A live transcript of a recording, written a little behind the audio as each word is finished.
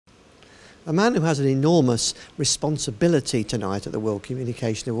A man who has an enormous responsibility tonight at the World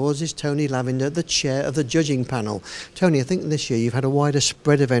Communication Awards is Tony Lavender, the chair of the judging panel. Tony, I think this year you've had a wider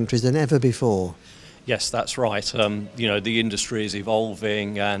spread of entries than ever before. Yes, that's right. The industry is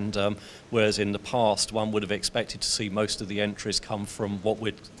evolving, and whereas in the past one would have expected to see most of the entries come from what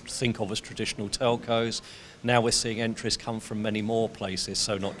we'd think of as traditional telcos, now we're seeing entries come from many more places,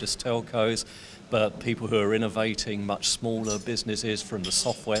 so not just telcos, but people who are innovating, much smaller businesses from the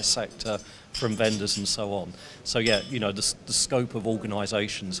software sector, from vendors and so on. So yeah, the scope of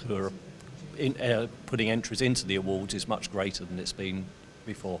organisations who are putting entries into the awards is much greater than it's been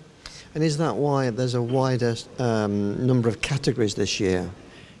before. And is that why there's a wider number of categories this year?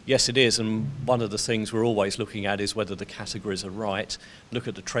 Yes, it is, and one of the things we're always looking at is whether the categories are right. Look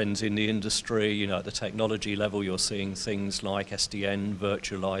at the trends in the industry, at the technology level you're seeing things like SDN,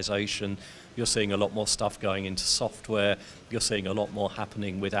 virtualization, you're seeing a lot more stuff going into software, you're seeing a lot more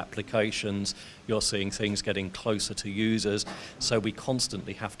happening with applications, you're seeing things getting closer to users, so we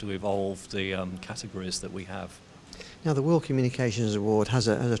constantly have to evolve the categories that we have. Now, the World Communications Award has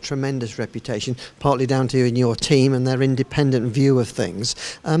a tremendous reputation, partly down to you and your team and their independent view of things.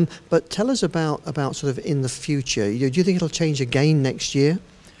 But tell us about sort of in the future. Do you think it'll change again next year?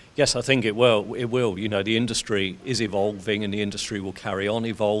 Yes, I think it will. It will. The industry is evolving and the industry will carry on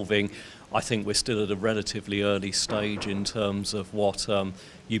evolving. I think we're still at a relatively early stage in terms of what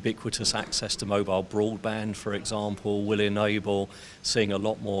ubiquitous access to mobile broadband, for example, will enable. Seeing a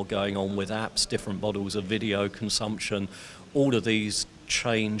lot more going on with apps, different models of video consumption. All of these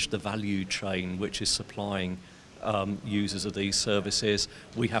change the value chain which is supplying users of these services.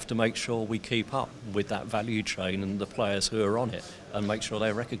 We have to make sure we keep up with that value chain and the players who are on it and make sure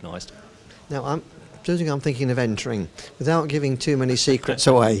they're recognised. Now, I'm thinking of entering, without giving too many secrets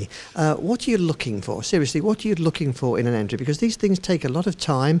away. What are you looking for? Seriously, what are you looking for in an entry? Because these things take a lot of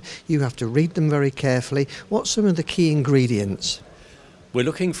time. You have to read them very carefully. What's some of the key ingredients? We're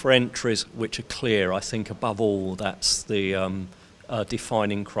looking for entries which are clear. I think above all that's the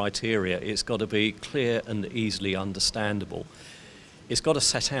defining criteria. It's got to be clear and easily understandable. It's got to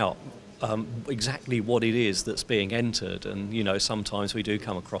set out exactly what it is that's being entered, and sometimes we do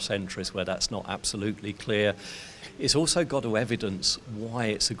come across entries where that's not absolutely clear. It's also got to evidence why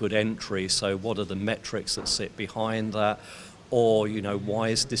it's a good entry, so what are the metrics that sit behind that, or why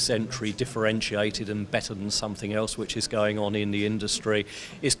is this entry differentiated and better than something else which is going on in the industry.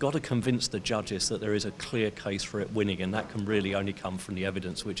 It's got to convince the judges that there is a clear case for it winning, and that can really only come from the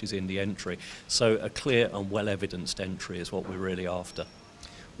evidence which is in the entry. So a clear and well evidenced entry is what we're really after.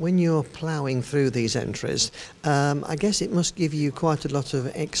 When you're ploughing through these entries, I guess it must give you quite a lot of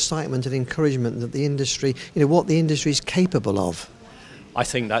excitement and encouragement that the industry, what the industry is capable of. I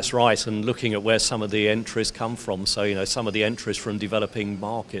think that's right, and looking at where some of the entries come from, so some of the entries from developing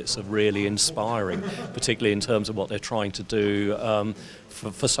markets are really inspiring, particularly in terms of what they're trying to do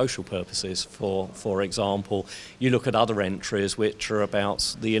for social purposes. For example, you look at other entries which are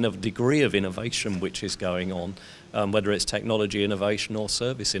about the degree of innovation which is going on, whether it's technology innovation or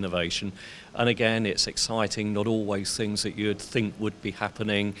service innovation, and again it's exciting, not always things that you'd think would be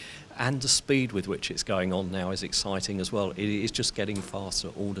happening, and the speed with which it's going on now is exciting as well. It is just getting faster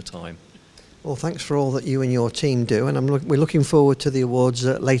all the time. Well, thanks for all that you and your team do, and we're looking forward to the awards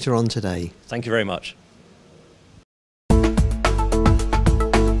later on today. Thank you very much.